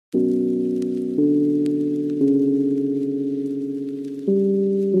I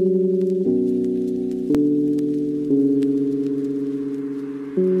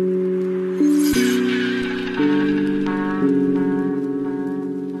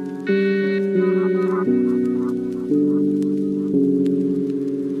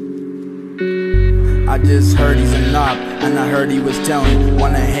just heard he's a knock, and I heard he was telling.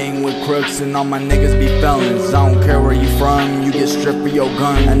 Wanna hang with crooks and all my niggas be felons. I don't care where you from, you get stripped for your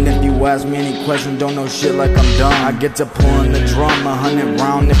gun. And if you ask me any question, don't know shit like I'm dumb. I get to pulling the drum, 100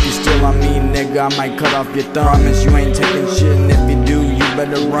 round. If you steal on me, nigga, I might cut off your thumb. Promise you ain't taking shit, and if you do, you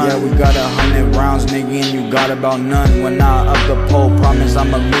better run. Yeah, we got 100 rounds, nigga, and you got about none. When I up the pole, promise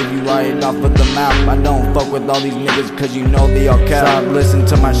I'ma leave you right off of the map. I don't fuck with all these niggas, cause you know they all cap. Stop listening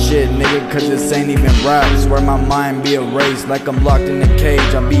to my shit, nigga, cause this ain't even rap. Swear my mind be erased like I'm locked in a cage,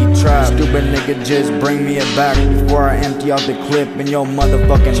 I be trapped. Stupid nigga, just bring me it back before I empty out the clip in your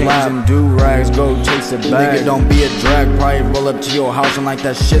motherfucking lap. And do-rags, go chase it back. Nigga, don't be a drag, probably roll up to your house and like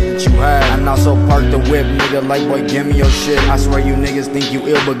that shit that you had. And also park the whip, nigga, like boy, give me your shit. I swear you niggas think you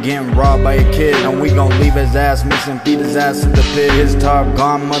ill, but getting robbed by a kid. And we gon' leave his ass missing, feed his ass in the pit. His top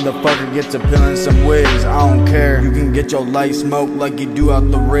gone, motherfucker, gets to peeling some wigs. I don't care, you can get your light smoked like you do out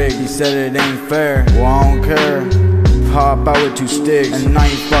the rig. He said it ain't fair, well I don't care. Pop out with 2 sticks, and I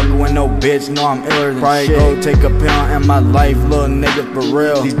ain't fucking with no bitch, no I'm iller than probably shit. Go take a pill in my life, little nigga, for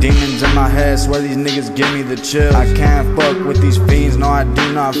real. These demons in my head, swear these niggas give me the chills. I can't fuck with these fiends, no I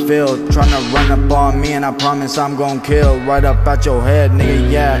do not feel. Tryna run up on me and I promise I'm gon' kill. Right up out your head, nigga,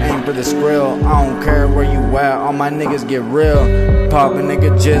 yeah, aim for the skrill. I don't care where you at, all my niggas get real. Pop a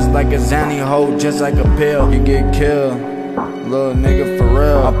nigga just like a Zanny hoe, just like a pill. You get killed, little nigga, for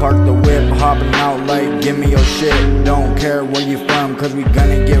real. I park the whip, hopping out like, give me your shit. Don't care where you from, cause we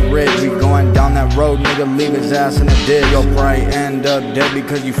gonna get rich. We going down that road, nigga, leave his ass in the ditch. You'll probably end up dead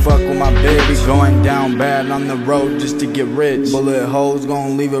because you fuck with my bitch. We going down bad on the road just to get rich. Bullet holes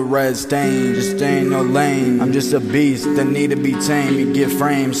gon' leave a red stain, just stay in no lane. I'm just a beast that need to be tamed. You get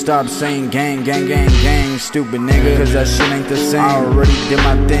framed, stop saying gang, gang, gang, gang, stupid nigga, cause that shit ain't the same. I already did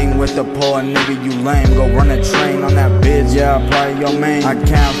my thing with the pole, nigga, you lame. Go run a train on that bitch, yeah, probably your main. I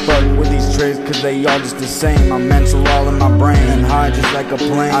can't fuck with these tricks cause they all just the same. My mental all in my brain and high just like a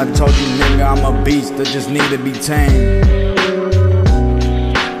plane. I told you nigga I'm a beast that just need to be tamed.